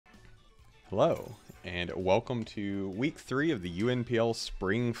Hello, and welcome to week 3 of the UNPL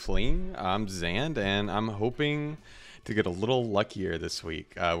Spring Fling. I'm Zand, and I'm hoping to get a little luckier this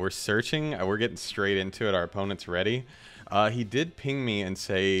week. We're searching, we're getting straight into it. Our opponent's ready. He did ping me and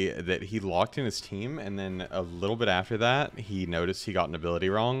say that he locked in his team, and then a little bit after that, he noticed he got an ability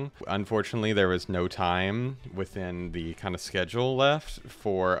wrong. Unfortunately, there was no time within the kind of schedule left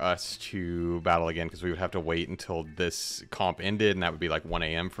for us to battle again, because we would have to wait until this comp ended, and that would be like 1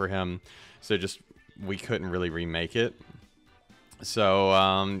 a.m. for him. So we couldn't really remake it.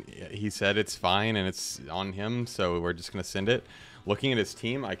 So he said it's fine and it's on him, so we're just going to send it. Looking at his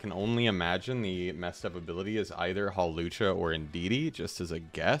team, I can only imagine the messed up ability is either Hawlucha or Indeedee, just as a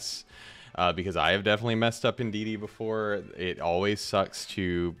guess. Because I have definitely messed up Indeedee before. It always sucks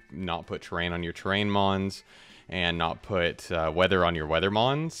to not put terrain on your terrain mons and not put weather on your weather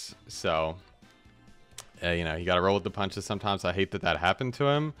mons. So, you know, you got to roll with the punches sometimes. I hate that that happened to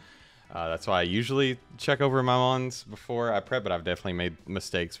him. That's why I usually check over my mons before I prep, but I've definitely made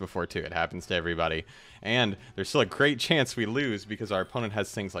mistakes before too. It happens to everybody. And there's still a great chance we lose because our opponent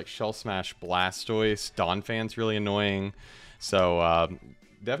has things like Shell Smash, Blastoise, Donphan's really annoying. So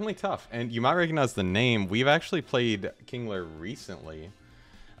definitely tough. And you might recognize the name. We've actually played Kingler recently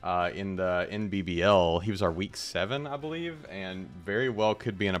in the NBBL. He was our week 7, I believe, and very well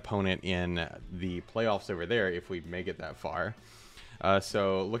could be an opponent in the playoffs over there if we make it that far.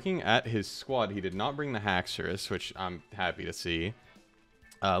 So looking at his squad, he did not bring the Haxorus, which I'm happy to see.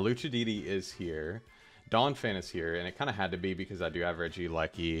 Luchadidi is here. Donphan is here, and it kind of had to be because I do have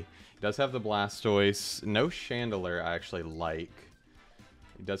Regieleki. He does have the Blastoise. No Chandelure I actually like.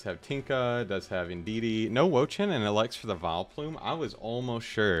 He does have Tinka, does have Indeedee. No Wochen, and elects for the Vileplume. I was almost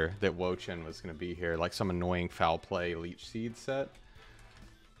sure that Wochen was going to be here, like some annoying foul play Leech Seed set.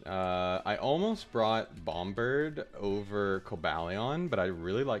 I almost brought Bombird over Cobalion, but I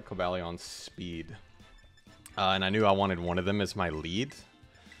really like Cobalion's speed. And I knew I wanted one of them as my lead.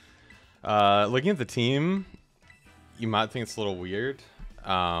 Looking at the team, you might think it's a little weird.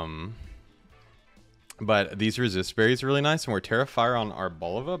 But these resist berries are really nice, and we're Terra Fire on our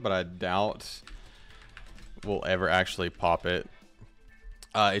Bulova, but I doubt we'll ever actually pop it.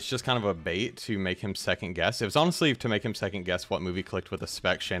 It's just kind of a bait to make him second guess. It was honestly to make him second guess what movie clicked with a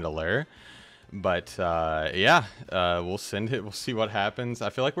spec Chandelure. But yeah, we'll send it. We'll see what happens. I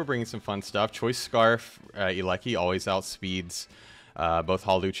feel like we're bringing some fun stuff. Choice Scarf, Eleki always outspeeds both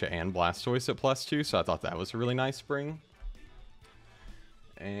Hawlucha and Blastoise at +2, so I thought that was a really nice bring.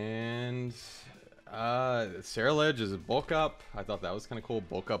 And Ceruledge is a bulk up. I thought that was kind of cool.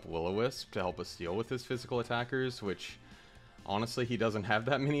 Bulk up Will-O-Wisp to help us deal with his physical attackers, which honestly, he doesn't have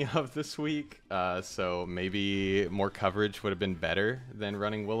that many of this week, so maybe more coverage would have been better than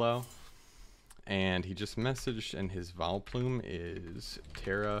running Willow. And he just messaged, and his Vileplume is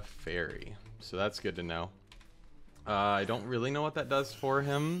Terra Fairy, so that's good to know. I don't really know what that does for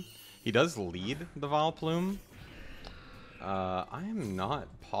him. He does lead the Vileplume. I am not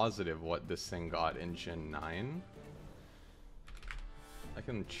positive what this thing got in Gen 9. I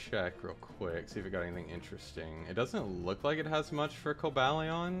can check real quick, see if it got anything interesting. It doesn't look like it has much for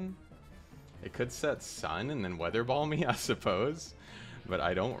Cobalion. It could set Sun and then Weather Ball me, I suppose. But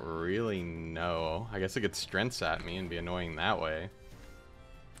I don't really know. I guess it could Strengths at me and be annoying that way.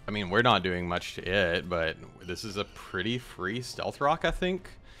 I mean, we're not doing much to it, but this is a pretty free Stealth Rock, I think.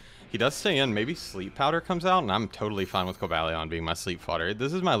 He does stay in. Maybe Sleep Powder comes out, and I'm totally fine with Cobalion being my Sleep Fodder.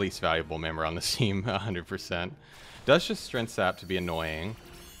 This is my least valuable member on the team, 100%. Does just Strength Sap to be annoying.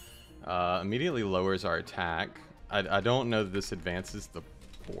 Immediately lowers our attack. I don't know that this advances the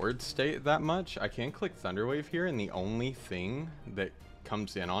board state that much. I can click Thunderwave here, and the only thing that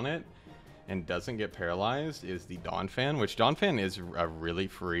comes in on it and doesn't get paralyzed is the Donphan, which Donphan is a really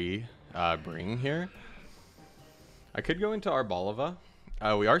free bring here. I could go into our Bulova.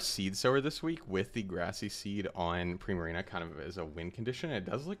 We are Seed Sower this week with the Grassy Seed on Primarina, kind of as a win condition. It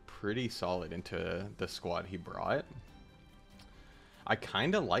does look pretty solid into the squad he brought. I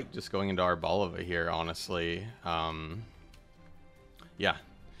kind of like just going into our Bulova here, honestly. Yeah.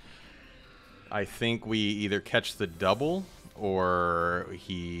 I think we either catch the double or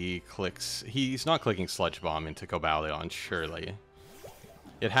he clicks... He's not clicking Sludge Bomb into Cobalion, surely.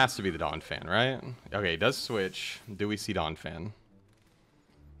 It has to be the Donphan, right? Okay, it does switch. Do we see Donphan?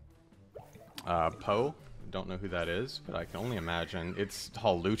 Poe, don't know who that is, but I can only imagine. It's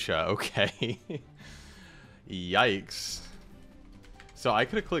Hawlucha, okay. Yikes. So I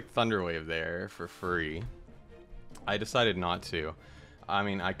could have clicked Thunderwave there for free. I decided not to. I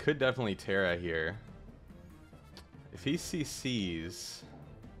mean, I could definitely Terra here. If he CCs,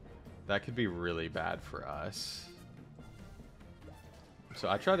 that could be really bad for us. So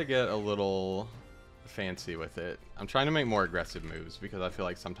I try to get a little fancy with it. I'm trying to make more aggressive moves because I feel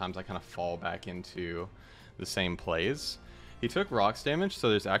like sometimes I kind of fall back into the same plays. He took rocks damage, so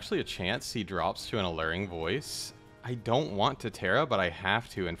there's actually a chance he drops to an Alluring Voice. I don't want to Terra, but I have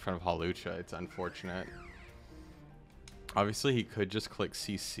to in front of Hawlucha. It's unfortunate. Obviously, he could just click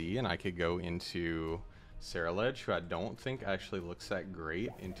CC, and I could go into Ceruledge, who I don't think actually looks that great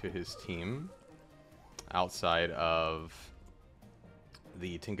into his team outside of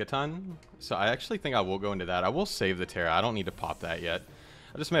the Tinkaton. So I actually think I will go into that. I will save the Terra. I don't need to pop that yet.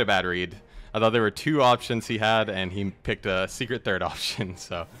 I just made a bad read. I thought there were two options he had, and he picked a secret third option,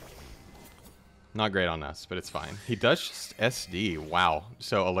 so not great on us, but it's fine. He does just SD. Wow.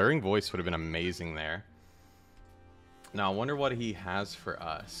 So Alluring Voice would have been amazing there. Now, I wonder what he has for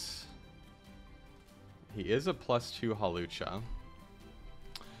us. He is a +2 Hawlucha.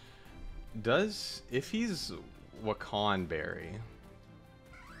 If he's Wakan Berry,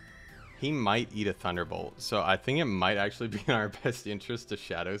 he might eat a Thunderbolt. So I think it might actually be in our best interest to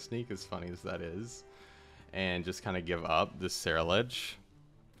Shadow Sneak, as funny as that is, and just kind of give up this Ceruledge.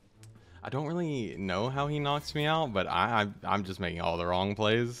 I don't really know how he knocks me out, but I'm just making all the wrong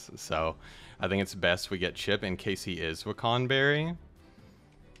plays. So I think it's best we get Chip in case he is Wakan Berry.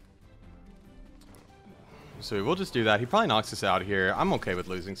 So we will just do that. He probably knocks us out here. I'm okay with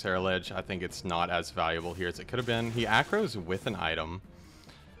losing Ceruledge. I think it's not as valuable here as it could have been. He accros with an item.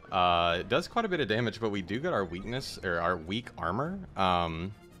 It does quite a bit of damage, but we do get our weakness, or our weak armor. I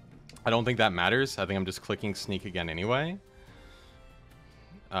don't think that matters. I think I'm just clicking Sneak again anyway.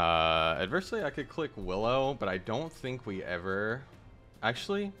 Adversely, I could click Willow, but I don't think we ever...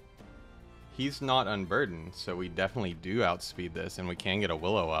 Actually, he's not unburdened, so we definitely do outspeed this, and we can get a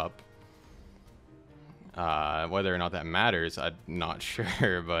Willow up. Whether or not that matters, I'm not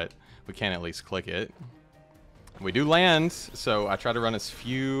sure, but we can at least click it. We do land, so I try to run as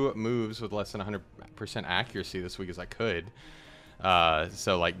few moves with less than 100% accuracy this week as I could.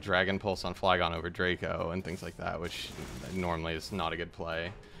 So like Dragon Pulse on Flygon over Draco and things like that, which normally is not a good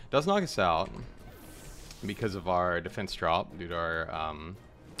play. Does knock us out because of our defense drop due to our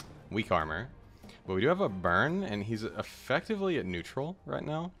weak armor. But we do have a burn, and he's effectively at neutral right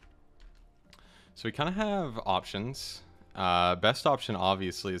now. So we kind of have options. Best option,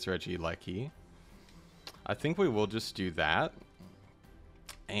 obviously, is Regieleki. I think we will just do that.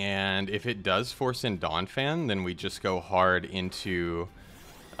 And if it does force in Donphan, then we just go hard into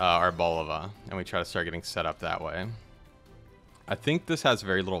our Bulova, and we try to start getting set up that way. I think this has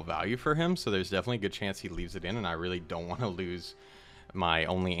very little value for him, so there's definitely a good chance he leaves it in, and I really don't want to lose my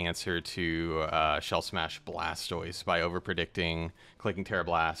only answer to Shell Smash Blastoise by over-predicting, clicking Terra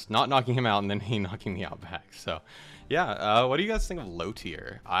Blast, not knocking him out, and then he knocking me out back. So, yeah, what do you guys think of low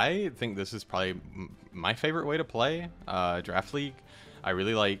tier? I think this is probably my favorite way to play Draft League. I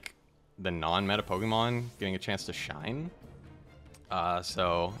really like the non-meta Pokemon getting a chance to shine.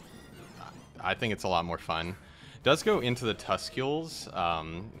 So I think it's a lot more fun. Does go into the Tuscules.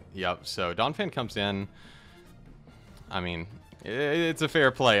 Yep, so Donphan comes in. I mean, it's a fair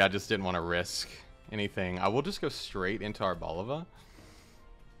play. I just didn't want to risk anything. I will just go straight into our Bulova.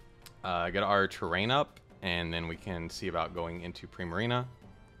 Get our terrain up, and then we can see about going into Primarina.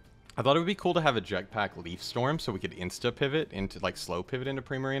 I thought it would be cool to have a Jetpack Leaf Storm so we could insta pivot into, like, slow pivot into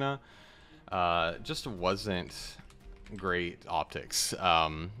Primarina. Just wasn't great optics.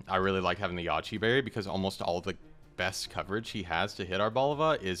 I really like having the Yachi Berry because almost all the best coverage he has to hit our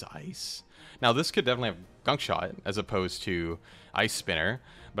Bulova is Ice. Now, this could definitely have Gunk Shot as opposed to Ice Spinner,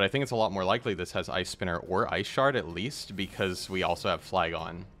 but I think it's a lot more likely this has Ice Spinner or Ice Shard at least because we also have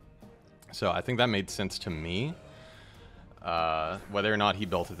Flygon. So I think that made sense to me. Whether or not he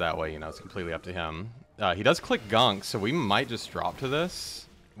built it that way, you know, it's completely up to him. He does click Gunk, so we might just drop to this.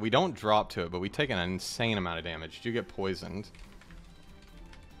 We don't drop to it, but we take an insane amount of damage. Do get poisoned.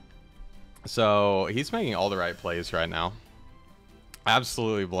 So he's making all the right plays right now.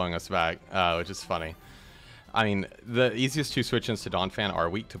 Absolutely blowing us back, which is funny. I mean, the easiest two switch-ins to Donphan are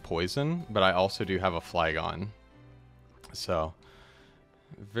weak to poison, but I also do have a Flygon. So,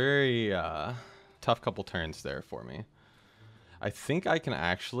 very tough couple turns there for me. I think I can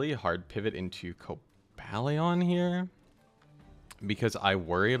actually hard pivot into Cobalion here because I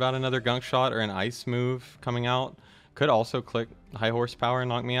worry about another Gunk Shot or an Ice move coming out. Could also click High Horsepower and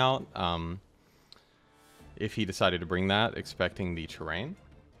knock me out if he decided to bring that, expecting the terrain.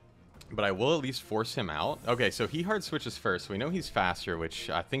 But I will at least force him out. Okay, so he hard switches first. We know he's faster, which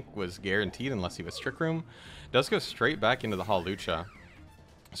I think was guaranteed unless he was Trick Room. Does go straight back into the Hawlucha.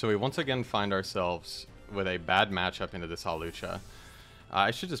 So we once again find ourselves with a bad matchup into this Hawlucha.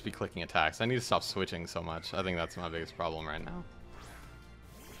 I should just be clicking attacks. I need to stop switching so much. I think that's my biggest problem right now.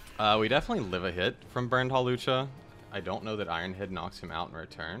 We definitely live a hit from Burned Halucha. I don't know that Iron Head knocks him out in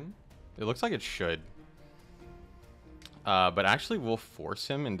return. It looks like it should. But actually we'll force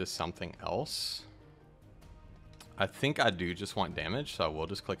him into something else. I think I do just want damage, so I will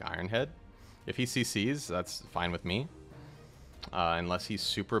just click Iron Head. If he CCs, that's fine with me. Unless he's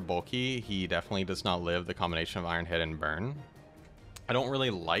super bulky, he definitely does not live the combination of Iron Head and Burn. I don't really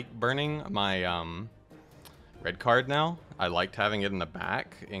like burning my red card now. I liked having it in the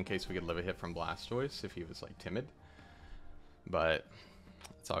back in case we could live a hit from Blastoise if he was like timid. But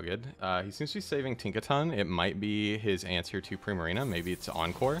it's all good. He seems to be saving Tinkaton. It might be his answer to Primarina. Maybe it's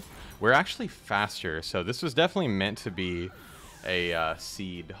Encore. We're actually faster, so this was definitely meant to be a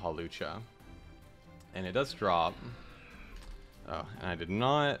seed Halucha. And it does drop. Oh, and I did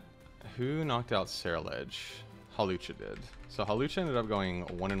not... Who knocked out Ceruledge? Halucha did. So Halucha ended up going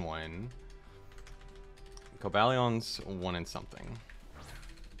 1-1. Cobalions 1 and something.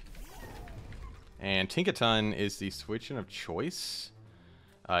 And Tinkaton is the switch in of choice.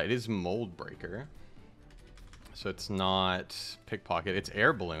 It is Mold Breaker. So it's not Pickpocket. It's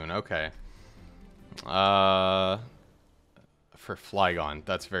Air Balloon. Okay. For Flygon.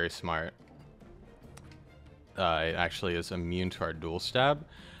 That's very smart. It actually is immune to our Dual Stab.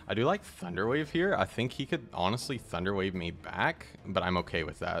 I do like Thunder Wave here. I think he could honestly Thunder Wave me back, but I'm okay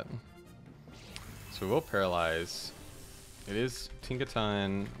with that. So we will Paralyze. It is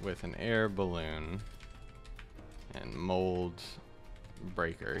Tinkaton with an Air Balloon and Mold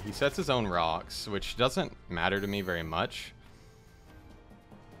Breaker. He sets his own rocks, which doesn't matter to me very much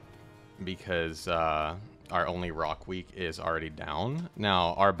because our only rock week is already down.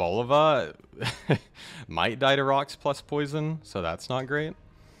 Now, our Bolova might die to rocks plus poison, so that's not great.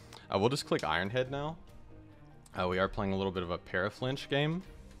 We'll just click Iron Head now. We are playing a little bit of a Paraflinch game.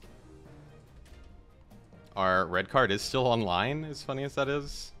 Our red card is still online, as funny as that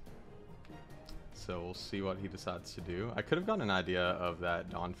is. So we'll see what he decides to do. I could have gotten an idea of that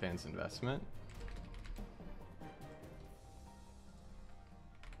Donphan's investment.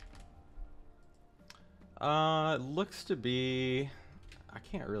 Looks to be... I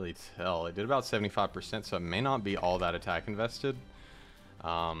can't really tell. It did about 75%, so it may not be all that attack invested.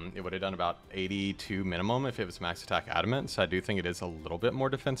 It would have done about 82 minimum if it was max attack adamant, so I do think it is a little bit more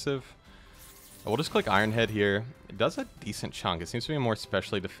defensive. We'll just click Iron Head here. It does a decent chunk. It seems to be a more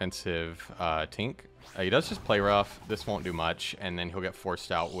specially defensive Tink. He does just play rough. This won't do much, and then he'll get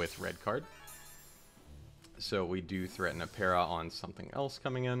forced out with red card. So we do threaten a para on something else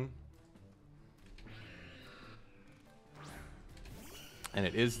coming in. And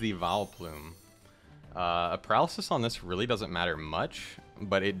it is the Vileplume. A paralysis on this really doesn't matter much,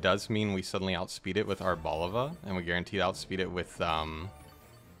 but it does mean we suddenly outspeed it with our Bolova, and we guarantee to outspeed it with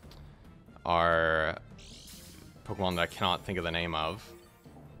our Pokemon that I cannot think of the name of.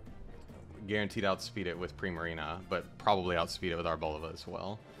 Guaranteed outspeed it with Primarina, but probably outspeed it with our Bolova as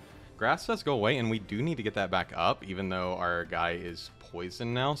well. Grass does go away, and we do need to get that back up, even though our guy is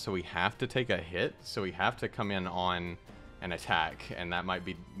poisoned now, so we have to take a hit, so we have to come in on an attack, and that might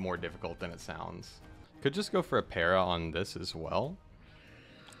be more difficult than it sounds. Could just go for a para on this as well.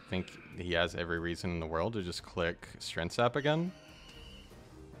 I think he has every reason in the world to just click Strength Sap again.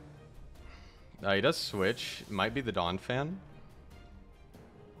 He does switch. Might be the Donphan.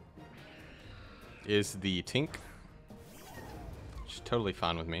 Is the Tink. Which is totally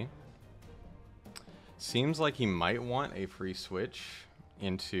fine with me. Seems like he might want a free switch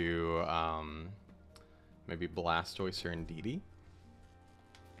into maybe Blastoise or Indeedee.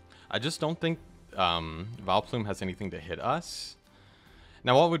 I just don't think Vileplume has anything to hit us.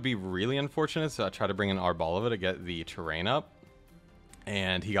 Now what would be really unfortunate is I try to bring in Arbolova to get the terrain up.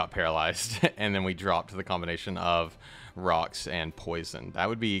 And he got paralyzed, and then we dropped the combination of rocks and poison. That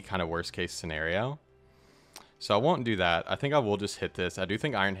would be kind of worst case scenario. So I won't do that. I think I will just hit this. I do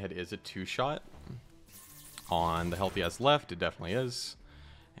think Iron Head is a 2-shot on the health he has left. It definitely is.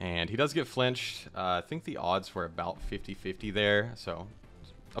 And he does get flinched. I think the odds were about 50-50 there. So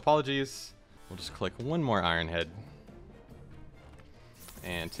apologies. We'll just click one more Iron Head.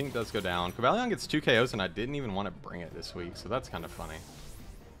 And Tink does go down. Cobalion gets 2 KOs, and I didn't even want to bring it this week, so that's kind of funny.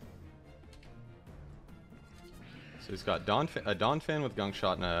 So he's got a Donphan with Gunk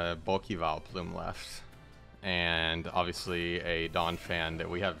Shot and a bulky Vileplume left. And obviously a Donphan that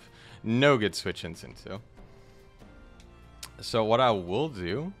we have no good switch-ins into. So what I will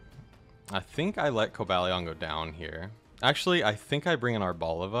do, I think I let Cobalion go down here. Actually, I think I bring in our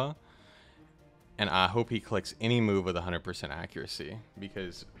Bolova. And I hope he clicks any move with 100% accuracy,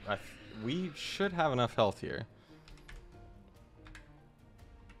 because we should have enough health here.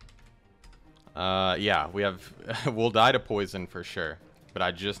 Yeah, we have. We'll die to poison for sure. but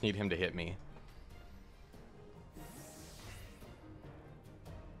I just need him to hit me.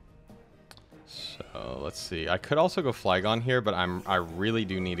 So let's see. I could also go Flygon here, but I really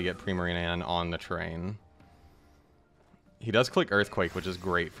do need to get Primarina in on the terrain. He does click Earthquake, which is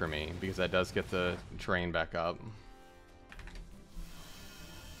great for me because that does get the terrain back up.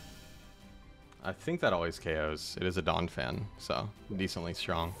 I think that always KOs. It is a Donphan, so decently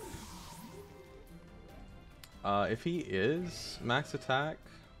strong. If he is max attack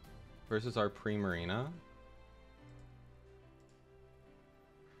versus our Primarina,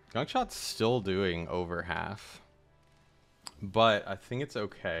 Gunk Shot's still doing over half, but I think it's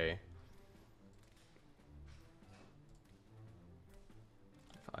okay.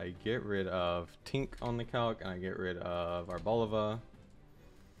 If I get rid of Tink on the calc and I get rid of our Arboliva,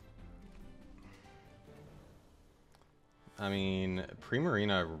 I mean,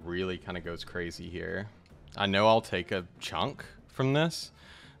 Primarina really kind of goes crazy here. I know I'll take a chunk from this,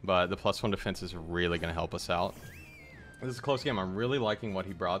 but the +1 defense is really going to help us out. This is a close game. I'm really liking what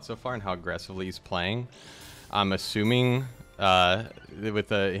he brought so far and how aggressively he's playing. I'm assuming,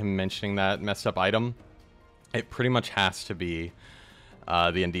 with him mentioning that messed up item, it pretty much has to be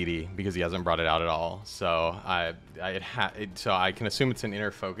the Indeedee because he hasn't brought it out at all. So so I can assume it's an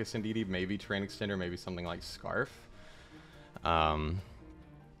inner focus Indeedee, maybe Terrain Extender, maybe something like Scarf. I'm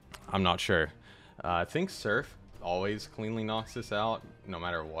not sure. I think Surf always cleanly knocks this out, no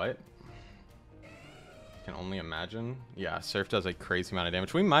matter what. Can only imagine. Yeah, Surf does a crazy amount of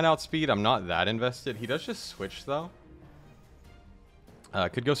damage. We might outspeed. I'm not that invested. He does just switch, though.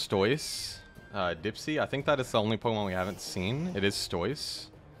 Could go Stoice. Dipsy. I think that is the only Pokemon we haven't seen. It is Stoice.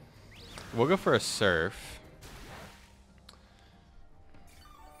 We'll go for a Surf.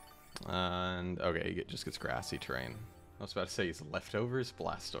 And, okay, he just gets Grassy terrain. I was about to say he's leftovers.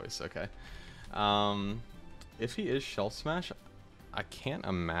 Blastoise, okay. If he is Shell Smash, I can't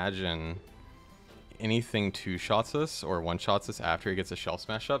imagine anything two-shots us or one-shots us after he gets a Shell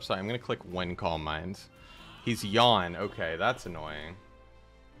Smash up, so I'm going to click Wind Calm Mind. He's Yawn. Okay, that's annoying.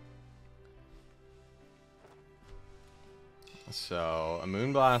 So a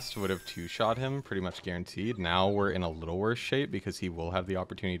Moonblast would have two-shot him, pretty much guaranteed. Now we're in a little worse shape because he will have the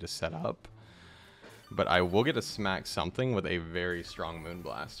opportunity to set up. But I will get to smack something with a very strong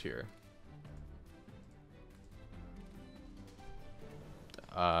Moonblast here.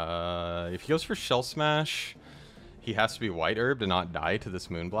 If he goes for Shell Smash, he has to be White Herb to not die to this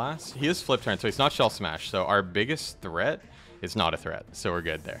Moonblast. He is Flip Turn, so he's not Shell Smash. So our biggest threat is not a threat, so we're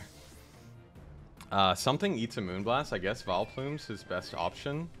good there. Something eats a Moonblast. I guess Vileplume's his best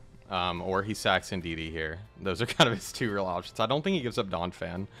option. Or he sacks Indeedee here. Those are kind of his two real options. I don't think he gives up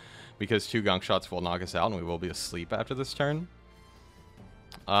Donphan, because 2 Gunk Shots will knock us out and we will be asleep after this turn.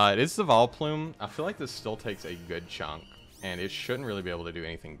 It is the Vileplume. I feel like this still takes a good chunk, and it shouldn't really be able to do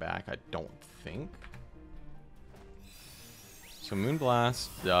anything back, I don't think. So Moonblast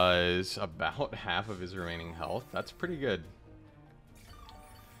does about half of his remaining health. That's pretty good.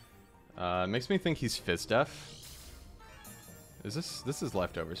 Makes me think he's Fizz Def. Is this is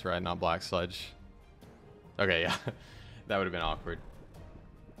leftovers, right? Not Black Sludge. Okay, yeah. That would have been awkward.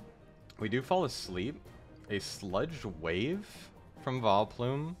 We do fall asleep. A Sludge Wave from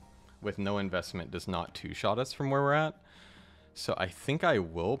Vileplume with no investment does not two-shot us from where we're at. So I think I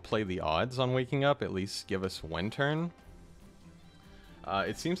will play the odds on waking up, at least give us one turn.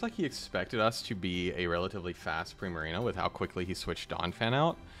 It seems like he expected us to be a relatively fast Primarina with how quickly he switched Donphan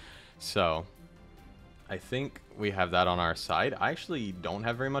out. So I think we have that on our side. I actually don't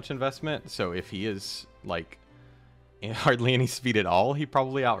have very much investment, so if he is like hardly any speed at all, he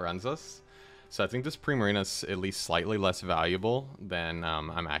probably outruns us. So I think this Primarina is at least slightly less valuable than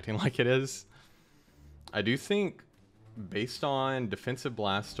I'm acting like it is. I do think, based on defensive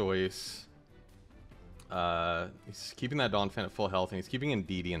Blastoise, he's keeping that Donphan at full health, and he's keeping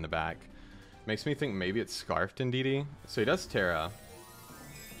Indeedee in the back. Makes me think maybe it's Scarfed Indeedee. So he does Terra.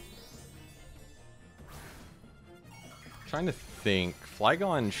 Trying to think.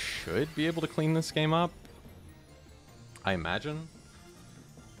 Flygon should be able to clean this game up, I imagine.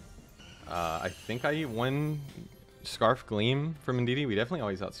 I think I eat one Scarf Gleam from Indeedee. We definitely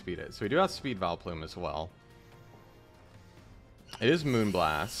always outspeed it. So we do outspeed Vileplume as well. It is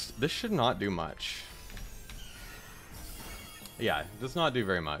Moonblast. This should not do much. Yeah, it does not do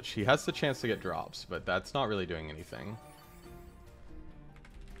very much. He has the chance to get drops, but that's not really doing anything.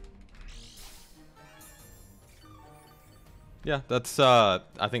 Yeah, that's, I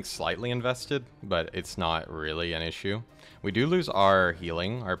think, slightly invested, but it's not really an issue. We do lose our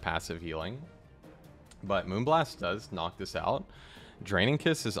healing, our passive healing, but Moonblast does knock this out. Draining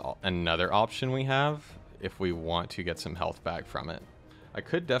Kiss is another option we have if we want to get some health back from it. I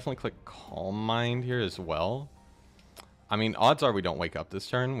could definitely click Calm Mind here as well. I mean, odds are we don't wake up this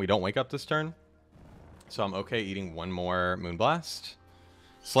turn. We don't wake up this turn. So I'm okay eating one more Moonblast.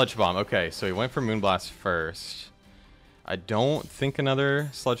 Sludge Bomb. Okay, so he went for Moonblast first. I don't think another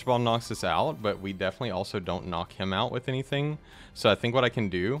Sludge Bomb knocks us out, but we definitely also don't knock him out with anything. So I think what I can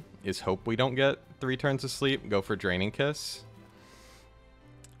do is hope we don't get 3 turns of sleep, go for Draining Kiss.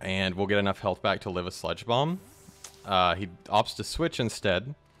 And we'll get enough health back to live a Sludge Bomb. He opts to switch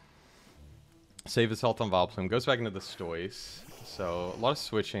instead. Save his health on Vileplume. Goes back into the Stoice. So a lot of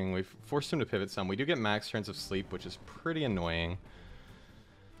switching. We've forced him to pivot some. We do get max turns of sleep, which is pretty annoying.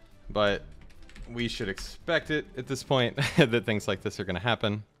 But we should expect it at this point that things like this are going to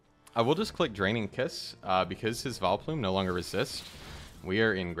happen. I will just click Draining Kiss because his Vileplume no longer resists. We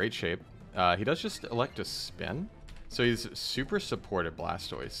are in great shape. He does just elect to spin. So he's super supported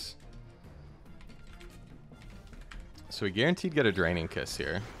Blastoise. So we guaranteed get a Draining Kiss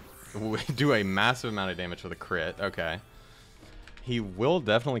here. We do a massive amount of damage with a crit. Okay. He will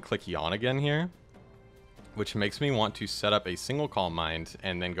definitely click Yawn again here, which makes me want to set up a single Calm Mind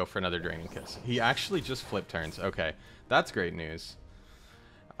and then go for another Draining Kiss. He actually just flipped turns. Okay, that's great news.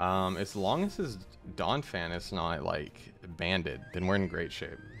 As long as his Donphan is not, like, banded, then we're in great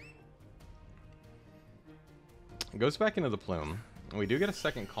shape. Goes back into the Plume. We do get a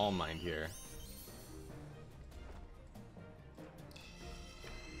second Calm Mind here.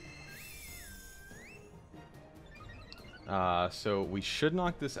 So we should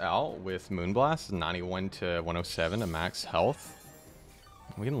knock this out with Moonblast, 91 to 107 to max health.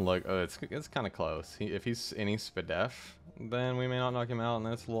 We can look. Oh, it's kind of close. If he's any Spadef, then we may not knock him out, and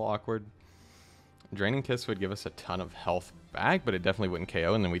that's a little awkward. Draining Kiss would give us a ton of health back, but it definitely wouldn't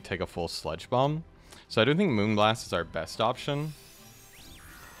KO, and then we'd take a full Sludge Bomb. So I don't think Moonblast is our best option.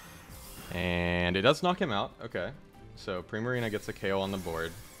 And it does knock him out. Okay. So Primarina gets a KO on the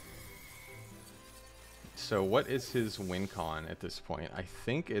board. So what is his win con at this point? I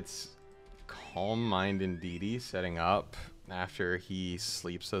think it's Calm Mind and DD setting up after he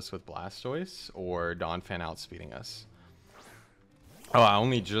sleeps us with Blastoise, or Donphan outspeeding us. Oh, I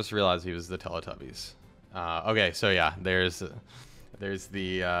only just realized he was the Teletubbies. Okay, so yeah, there's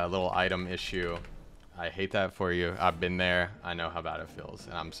the little item issue. I hate that for you. I've been there. I know how bad it feels,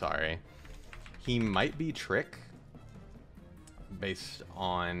 and I'm sorry. He might be Trick. Based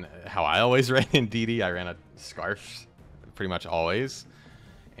on how I always ran in DD, I ran a Scarf pretty much always.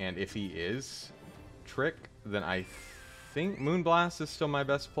 And if he is Trick, then I think Moonblast is still my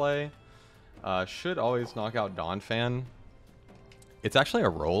best play. Should always knock out Donphan. It's actually a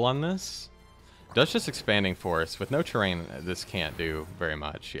roll on this. Does just Expanding Force. With no terrain, this can't do very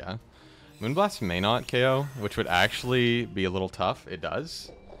much, yeah. Moonblast may not KO, which would actually be a little tough. It does.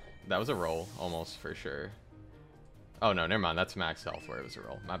 That was a roll, almost for sure. Oh, no, never mind. That's max health where it was a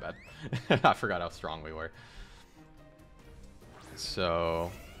roll. My bad. I forgot how strong we were.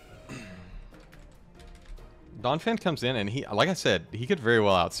 So Donphan comes in, and he, like I said, he could very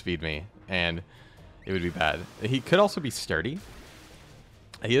well outspeed me, and it would be bad. He could also be sturdy.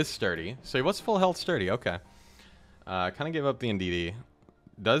 He is sturdy. So he was full health sturdy. Okay. Kind of gave up the NDD.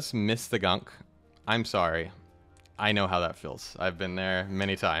 Does miss the gunk. I'm sorry. I know how that feels. I've been there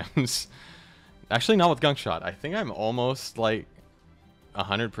many times. Actually, not with Gunk Shot. I think I'm almost like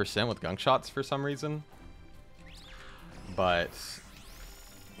 100% with Gunk Shots for some reason. But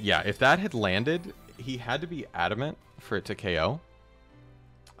yeah, if that had landed, he had to be Adamant for it to KO.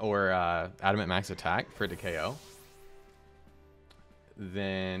 Or Adamant Max Attack for it to KO.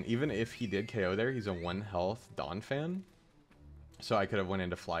 Then even if he did KO there, he's a 1 health Donphan. So I could have went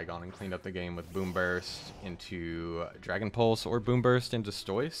into Flygon and cleaned up the game with Boom Burst into Dragon Pulse, or Boom Burst into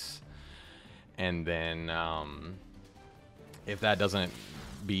Stoice. And then if that doesn't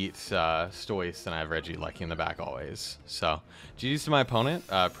beat Stoice, then I have Regieleki in the back always. So GG's to my opponent.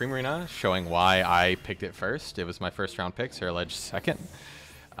 Primarina, showing why I picked it first. It was my first round pick, Ceruledge second.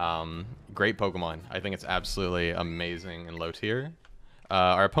 Great Pokemon. I think it's absolutely amazing and low tier.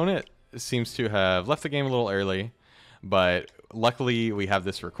 Our opponent seems to have left the game a little early, but luckily we have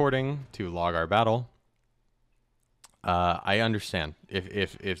this recording to log our battle. I understand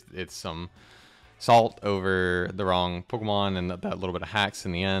if it's some salt over the wrong Pokemon and that little bit of hacks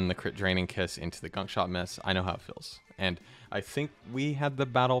in the end, the crit Draining Kiss into the Gunk Shot miss. I know how it feels. And I think we had the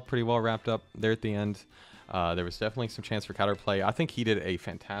battle pretty well wrapped up there at the end. There was definitely some chance for counterplay. I think he did a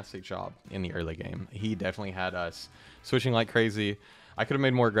fantastic job in the early game. He definitely had us switching like crazy. I could have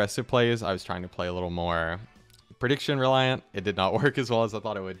made more aggressive plays. I was trying to play a little more prediction reliant. It did not work as well as I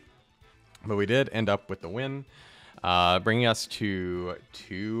thought it would. But we did end up with the win. bringing us to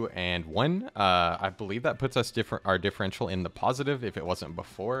 2 and 1. I believe that puts us our differential in the positive. If it wasn't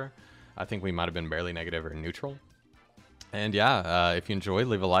before, I think we might have been barely negative or neutral. And yeah, if you enjoyed,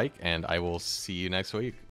 leave a like, and I will see you next week.